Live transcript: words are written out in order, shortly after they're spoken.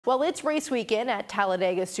Well, it's race weekend at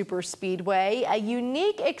Talladega Superspeedway, a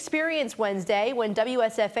unique experience Wednesday when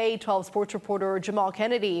WSFA 12 sports reporter Jahmal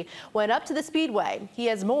Kennedy went up to the speedway. He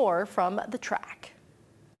has more from the track.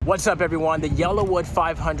 What's up, everyone? The Yellowwood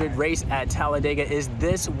 500 race at Talladega is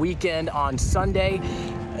this weekend on Sunday.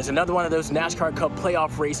 It's another one of those NASCAR Cup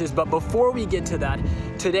playoff races, but before we get to that,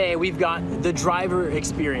 today we've got the driver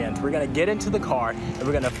experience. We're gonna get into the car and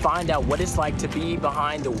we're gonna find out what it's like to be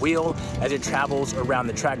behind the wheel as it travels around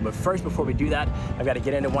the track. But first, before we do that, I've got to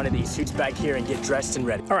get into one of these suits back here and get dressed and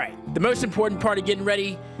ready. All right, the most important part of getting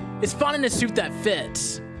ready is finding a suit that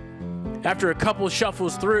fits. After a couple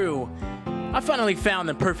shuffles through, I finally found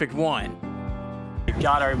the perfect one. We've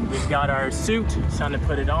got our suit. It's time to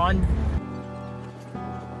put it on.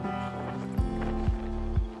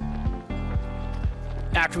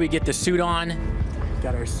 After we get the suit on,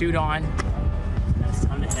 got our suit on, it's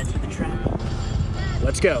time to head to the track.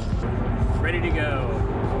 Let's go. Ready to go.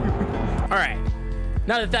 All right,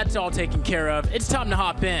 now that that's all taken care of, it's time to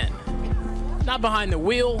hop in. Not behind the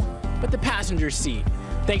wheel, but the passenger seat.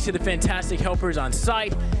 Thanks to the fantastic helpers on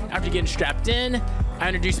site. After getting strapped in, I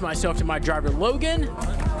introduced myself to my driver, Logan.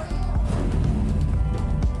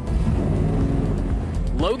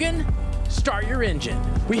 Logan, start your engine.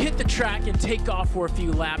 We hit the track and take off for a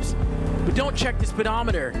few laps, but don't check the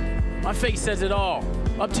speedometer. My face says it all.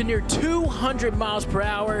 Up to near 200 miles per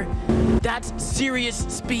hour. That's serious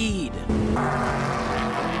speed.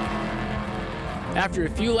 After a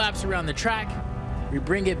few laps around the track, we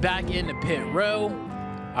bring it back into pit row.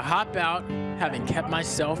 I hop out, having kept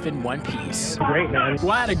myself in one piece. Great, man.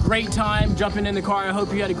 Well, I had a great time jumping in the car. I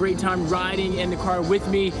hope you had a great time riding in the car with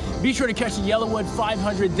me. Be sure to catch the Yellowwood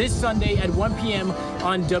 500 this Sunday at 1 p.m.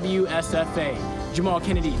 on WSFA. Jahmal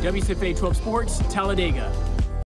Kennedy, WSFA 12 Sports, Talladega.